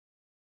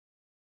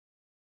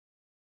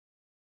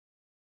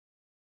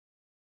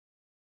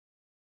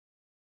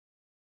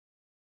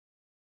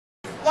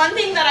One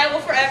thing that I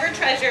will forever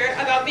treasure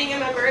about being a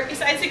member,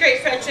 besides the great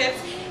friendships,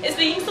 is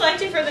being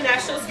selected for the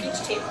national speech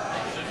team.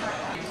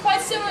 Quite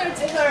similar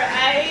to her,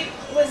 I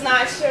was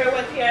not sure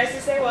what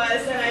PRSSA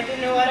was and I didn't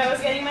know what I was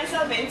getting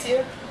myself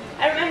into.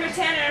 I remember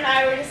Tanner and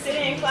I were just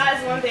sitting in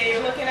class one day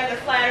looking at the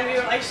flyer and we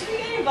were like, should we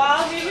get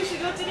involved? Maybe we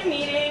should go to the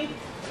meeting.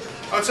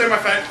 I would say my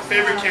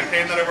favorite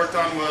campaign that I worked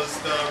on was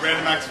the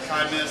Random Acts of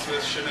Kindness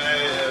with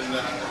Shanae and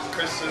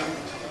Kristen.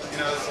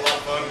 You know, it was a lot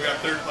of fun. We got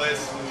third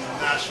place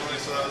nationally,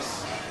 so that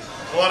was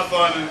a lot of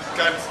fun and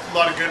got a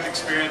lot of good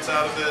experience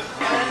out of it.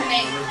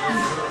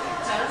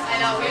 I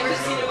know we were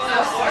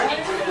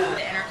the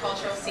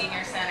Intercultural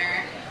Senior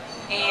Center,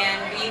 and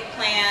we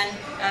planned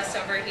us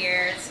over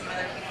here, some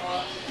other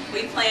people.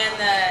 We planned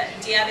the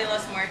Dia de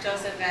los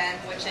Muertos event,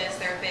 which is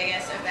their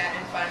biggest event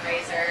and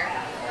fundraiser,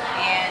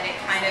 and it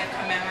kind of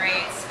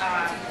commemorates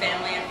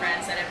family and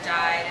friends that have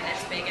died, and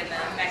it's big in the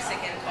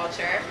Mexican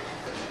culture.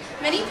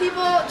 Many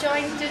people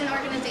join student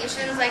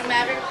organizations like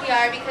Maverick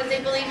PR because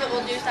they believe it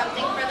will do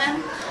something for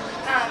them.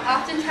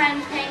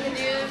 Oftentimes paying the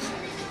dues,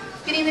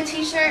 getting the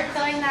t-shirt,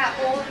 filling that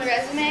hole in the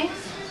resume.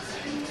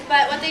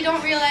 But what they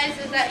don't realize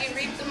is that you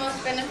reap the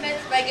most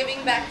benefits by giving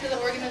back to the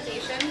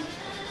organization.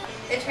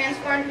 It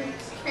transformed me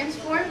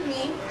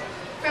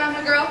from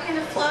a girl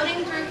kind of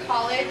floating through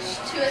college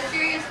to a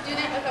serious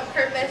student with a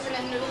purpose and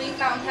a newly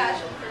found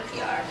passion for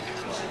PR.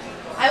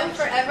 I will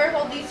forever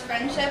hold these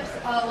friendships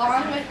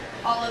along with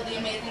all of the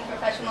amazing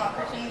professional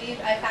opportunities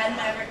I've had in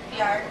Maverick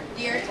PR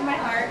dear to my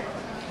heart.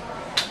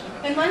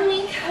 And one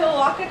week I will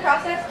walk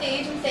across that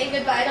stage and say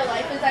goodbye to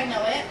life as I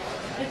know it.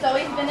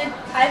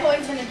 I've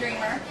always been a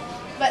dreamer,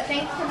 but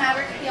thanks to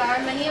Maverick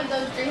PR, many of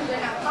those dreams are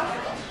now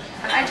possible.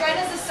 I joined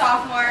as a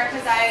sophomore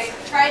because I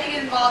tried to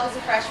get involved as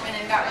a freshman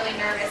and got really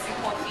nervous and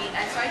cold feet,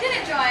 and so I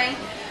didn't join.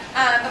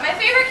 But my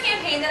favorite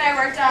campaign that I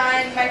worked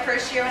on my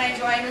first year when I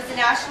joined was the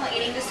National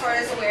Eating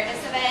Disorders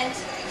Awareness event.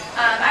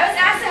 I was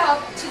asked to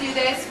help to do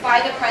this by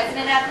the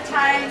president at the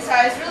time, so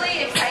I was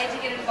really excited to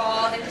get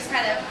involved and just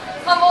kind of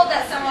humbled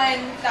that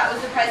someone that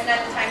was the president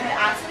at the time had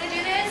asked me to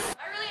do this.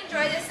 I really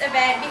enjoy this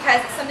event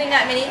because it's something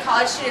that many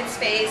college students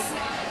face,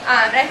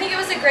 and I think it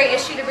was a great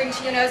issue to bring to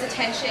UNO's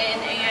attention,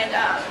 and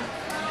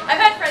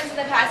I've had friends in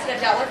the past that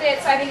have dealt with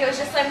it, so I think it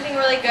was just something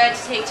really good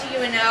to take to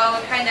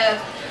UNO and kind of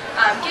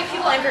give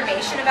people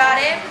information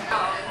about it.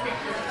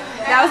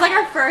 That was like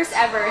our first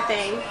ever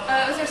thing.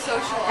 It was our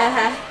social.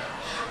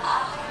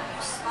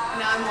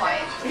 Now I'm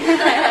white.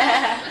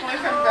 I went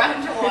from brown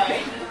to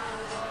white.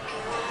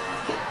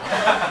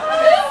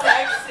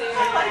 Sexy. I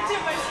liked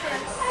it my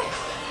friend.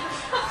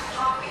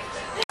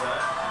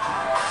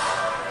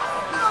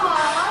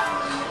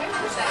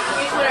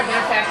 Here's one of our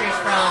benefactors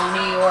from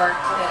New York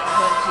that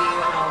went to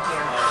UNO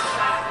here.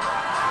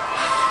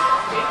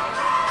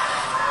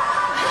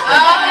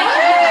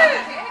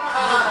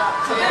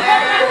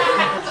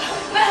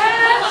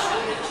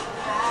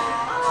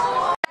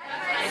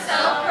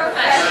 Myself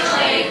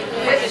professionally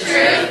with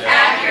truth,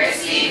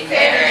 accuracy,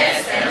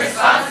 fairness, and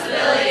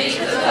responsibility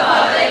to the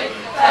public,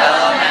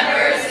 fellow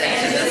members, and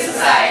to the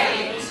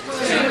society,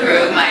 to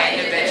improve my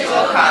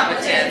individual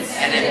competence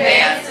and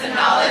advance the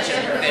knowledge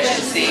and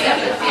proficiency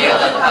of the field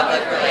of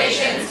public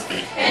relations,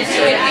 and to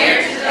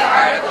adhere to the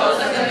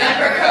articles of the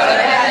Member Code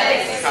of